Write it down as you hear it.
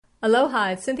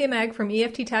Aloha, it's Cynthia Mag from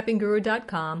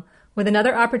EFTTappingGuru.com with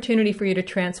another opportunity for you to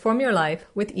transform your life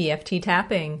with EFT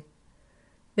tapping.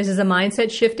 This is a Mindset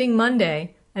Shifting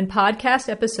Monday and podcast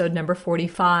episode number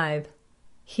 45,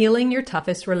 Healing Your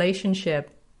Toughest Relationship.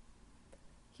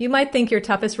 You might think your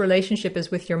toughest relationship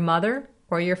is with your mother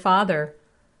or your father,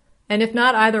 and if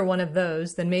not either one of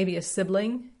those, then maybe a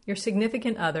sibling, your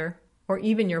significant other, or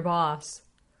even your boss.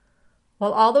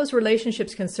 While all those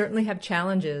relationships can certainly have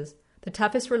challenges, the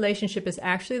toughest relationship is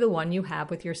actually the one you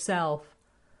have with yourself.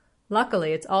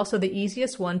 Luckily, it's also the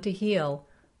easiest one to heal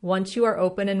once you are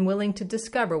open and willing to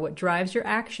discover what drives your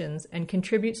actions and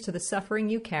contributes to the suffering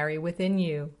you carry within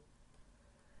you.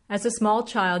 As a small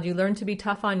child, you learn to be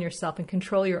tough on yourself and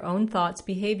control your own thoughts,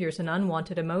 behaviors, and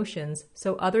unwanted emotions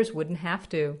so others wouldn't have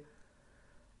to.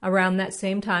 Around that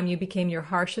same time, you became your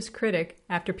harshest critic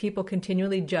after people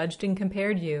continually judged and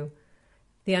compared you.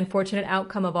 The unfortunate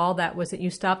outcome of all that was that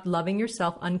you stopped loving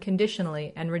yourself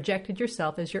unconditionally and rejected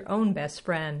yourself as your own best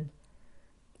friend.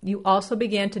 You also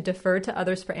began to defer to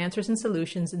others for answers and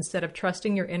solutions instead of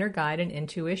trusting your inner guide and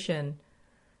intuition.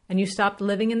 And you stopped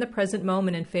living in the present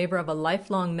moment in favor of a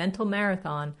lifelong mental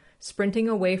marathon, sprinting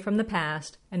away from the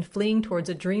past and fleeing towards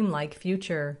a dreamlike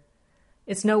future.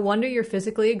 It's no wonder you're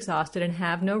physically exhausted and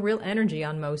have no real energy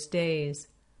on most days.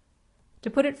 To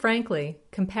put it frankly,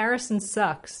 comparison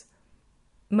sucks.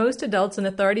 Most adults and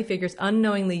authority figures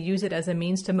unknowingly use it as a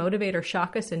means to motivate or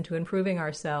shock us into improving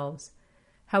ourselves.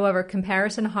 However,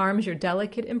 comparison harms your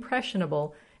delicate,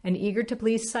 impressionable, and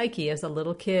eager-to-please psyche as a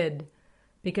little kid,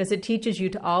 because it teaches you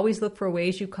to always look for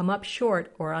ways you come up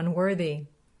short or unworthy.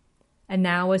 And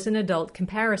now, as an adult,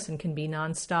 comparison can be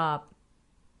nonstop.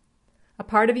 A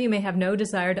part of you may have no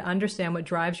desire to understand what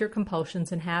drives your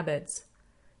compulsions and habits.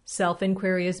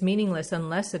 Self-inquiry is meaningless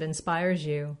unless it inspires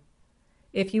you.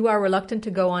 If you are reluctant to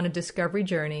go on a discovery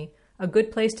journey, a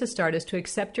good place to start is to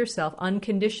accept yourself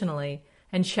unconditionally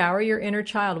and shower your inner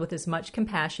child with as much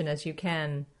compassion as you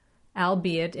can,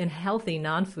 albeit in healthy,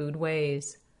 non-food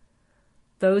ways.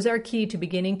 Those are key to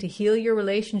beginning to heal your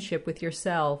relationship with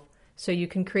yourself so you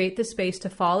can create the space to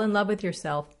fall in love with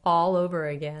yourself all over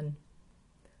again.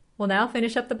 We'll now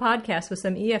finish up the podcast with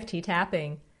some EFT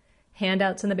tapping.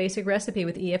 Handouts and the basic recipe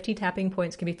with EFT tapping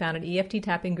points can be found at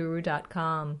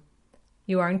EFTTappingGuru.com.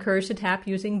 You are encouraged to tap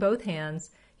using both hands,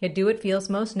 yet do what feels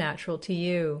most natural to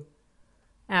you.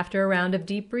 After a round of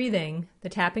deep breathing, the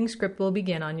tapping script will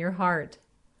begin on your heart.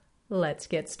 Let's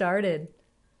get started.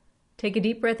 Take a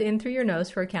deep breath in through your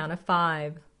nose for a count of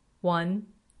 5. 1,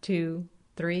 2,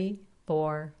 3,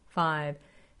 4, 5.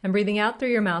 And breathing out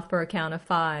through your mouth for a count of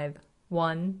 5.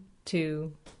 1,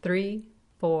 2, 3,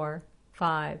 4,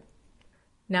 5.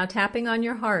 Now tapping on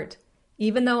your heart.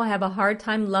 Even though I have a hard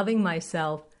time loving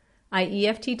myself, I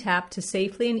EFT tap to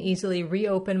safely and easily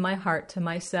reopen my heart to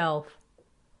myself.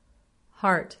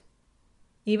 Heart.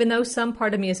 Even though some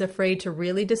part of me is afraid to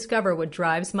really discover what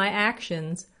drives my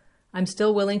actions, I'm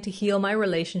still willing to heal my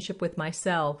relationship with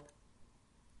myself.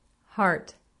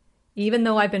 Heart. Even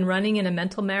though I've been running in a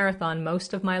mental marathon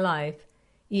most of my life,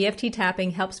 EFT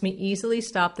tapping helps me easily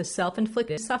stop the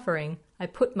self-inflicted suffering I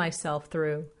put myself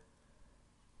through.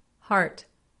 Heart.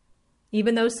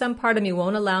 Even though some part of me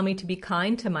won't allow me to be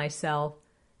kind to myself,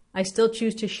 I still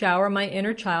choose to shower my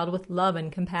inner child with love and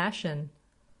compassion.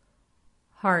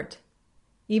 Heart.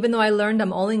 Even though I learned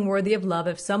I'm only worthy of love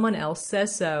if someone else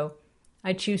says so,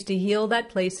 I choose to heal that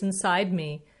place inside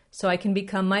me so I can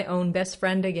become my own best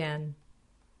friend again.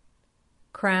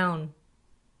 Crown.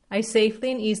 I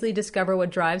safely and easily discover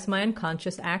what drives my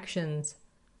unconscious actions.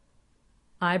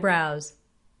 Eyebrows.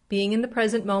 Being in the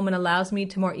present moment allows me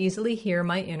to more easily hear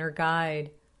my inner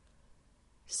guide.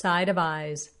 Side of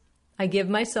eyes. I give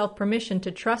myself permission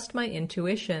to trust my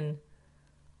intuition.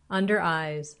 Under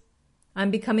eyes.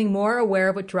 I'm becoming more aware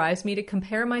of what drives me to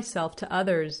compare myself to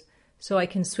others so I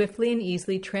can swiftly and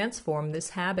easily transform this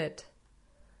habit.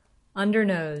 Under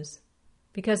nose.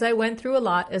 Because I went through a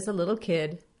lot as a little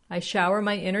kid, I shower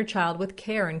my inner child with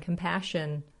care and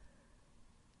compassion.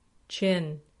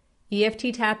 Chin.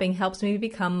 EFT tapping helps me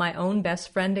become my own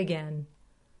best friend again.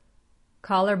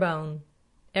 Collarbone.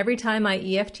 Every time I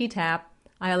EFT tap,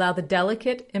 I allow the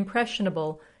delicate,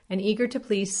 impressionable, and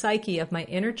eager-to-please psyche of my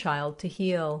inner child to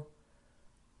heal.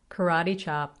 Karate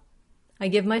chop. I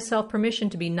give myself permission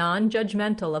to be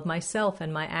non-judgmental of myself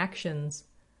and my actions.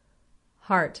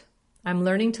 Heart. I'm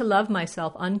learning to love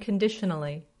myself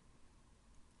unconditionally.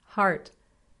 Heart.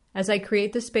 As I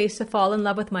create the space to fall in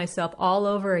love with myself all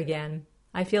over again,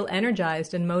 I feel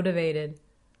energized and motivated.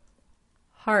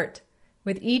 Heart.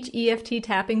 With each EFT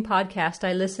tapping podcast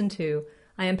I listen to,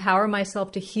 I empower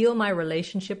myself to heal my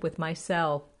relationship with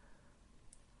myself.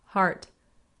 Heart.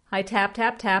 I tap,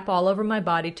 tap, tap all over my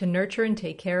body to nurture and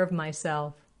take care of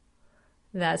myself.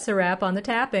 That's a wrap on the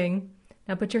tapping.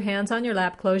 Now put your hands on your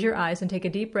lap, close your eyes, and take a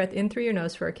deep breath in through your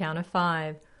nose for a count of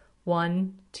 5.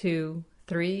 1, 2,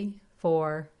 3,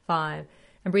 4, 5.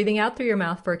 And breathing out through your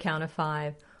mouth for a count of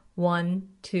 5. 1,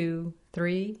 2,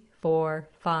 3, 4,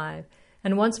 5.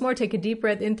 And once more, take a deep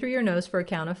breath in through your nose for a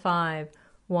count of 5.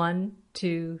 1,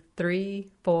 2,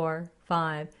 3, 4,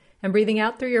 5. And breathing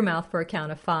out through your mouth for a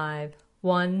count of 5.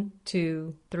 1,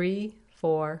 2, 3,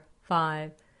 4,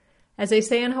 5. As they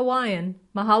say in Hawaiian,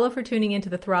 mahalo for tuning into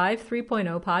the Thrive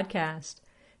 3.0 podcast.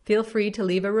 Feel free to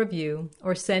leave a review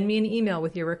or send me an email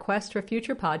with your request for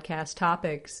future podcast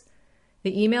topics.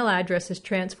 The email address is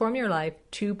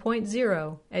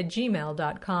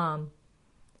transformyourlife2.0@gmail.com.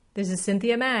 This is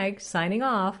Cynthia Mag signing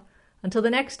off. Until the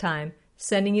next time,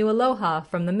 sending you aloha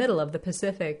from the middle of the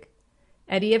Pacific.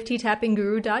 At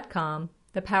EFTTappingGuru.com,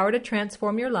 the power to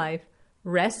transform your life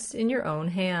rests in your own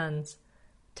hands.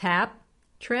 Tap,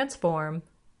 transform,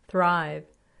 thrive.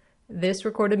 This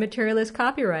recorded material is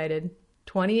copyrighted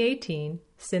 2018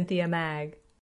 Cynthia Mag.